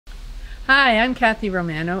Hi, I'm Kathy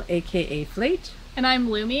Romano, aka Flate. And I'm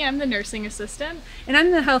Lumi, I'm the nursing assistant. And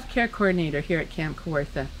I'm the healthcare coordinator here at Camp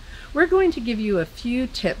Kawartha. We're going to give you a few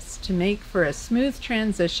tips to make for a smooth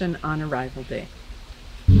transition on arrival day.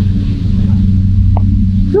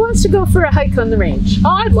 Who wants to go for a hike on the range? Oh,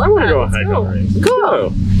 I'd love that. Go on the range.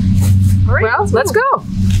 Cool. Right, Well, let's go.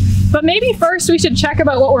 But maybe first we should check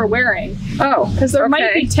about what we're wearing. Oh, Because there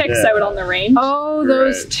might be ticks out on the range. Oh,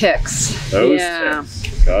 those Right. ticks. Those yeah.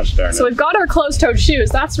 ticks. Gosh darn it. So we've got our closed-toed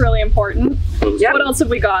shoes. That's really important. Yep. What else have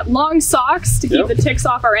we got? Long socks to keep Yep. the ticks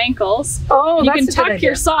off our ankles. Oh, You that's can a good tuck idea.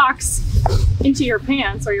 your socks into your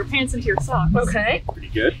pants or your pants into your socks. Okay. Pretty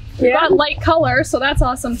good. We've got light color, so that's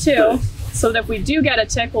awesome too. So that if we do get a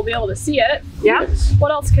tick, we'll be able to see it. Yeah.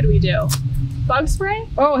 What else could we do? Bug spray?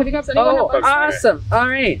 Oh, have you got? Does anyone Oh, have bug spray? awesome. All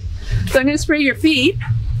right. So I'm going to spray your feet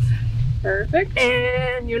Perfect.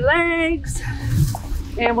 and your legs,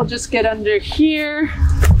 and we'll just get under here.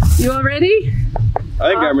 You all ready? I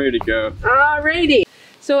think I'm ready to go. Alrighty.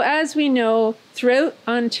 So as we know, throughout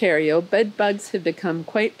Ontario, bed bugs have become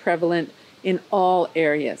quite prevalent in all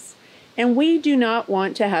areas. And we do not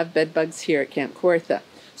want to have bed bugs here at Camp Kawartha.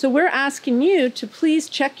 So we're asking you to please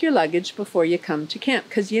check your luggage before you come to camp,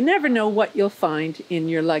 because you never know what you'll find in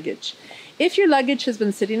your luggage. If your luggage has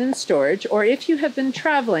been sitting in storage, or if you have been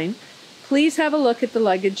traveling, please have a look at the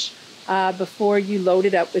luggage before you load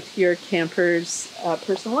it up with your camper's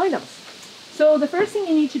personal items. So the first thing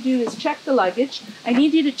you need to do is check the luggage. I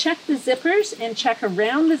need you to check the zippers and check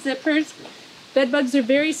around the zippers. Bed bugs are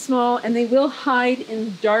very small and they will hide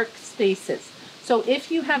in dark spaces. So if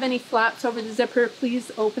you have any flaps over the zipper,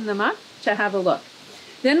 please open them up to have a look.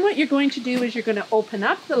 Then what you're going to do is you're going to open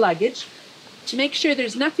up the luggage to make sure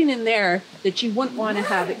there's nothing in there that you wouldn't want to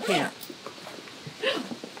have at camp.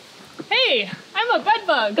 Hey, I'm a bed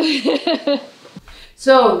bug.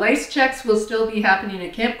 So lice checks will still be happening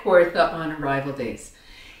at Camp Kawartha on arrival days.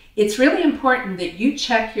 It's really important that you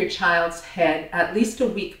check your child's head at least a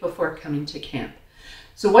week before coming to camp.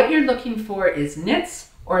 So what you're looking for is nits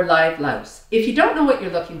or live louse. If you don't know what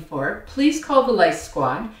you're looking for, please call the lice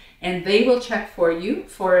squad and they will check for you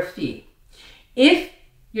for a fee. If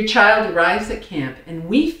your child arrives at camp and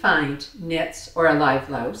we find nits or a live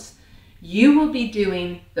louse, you will be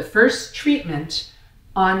doing the first treatment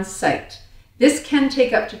on site. This can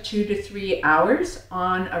take up to 2 to 3 hours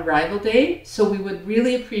on arrival day, so we would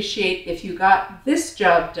really appreciate if you got this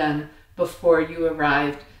job done before you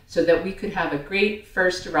arrived so that we could have a great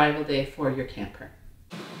first arrival day for your camper.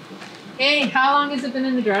 Hey, how long has it been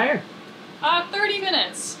in the dryer? 30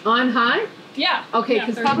 minutes. On high? Yeah. Okay, Yeah,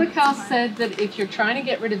 because 30 Public minutes is Health fine. said that if you're trying to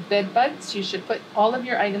get rid of bed bugs, you should put all of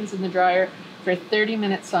your items in the dryer for 30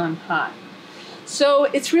 minutes on high. So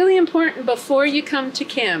it's really important before you come to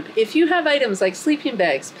camp, if you have items like sleeping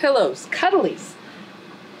bags, pillows, cuddlies,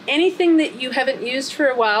 anything that you haven't used for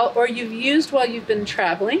a while or you've used while you've been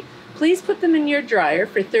traveling, please put them in your dryer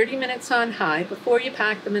for 30 minutes on high before you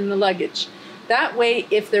pack them in the luggage. That way,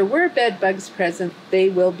 if there were bed bugs present, they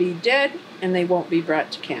will be dead and they won't be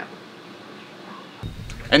brought to camp.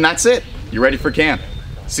 And that's it. You're ready for camp.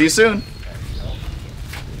 See you soon.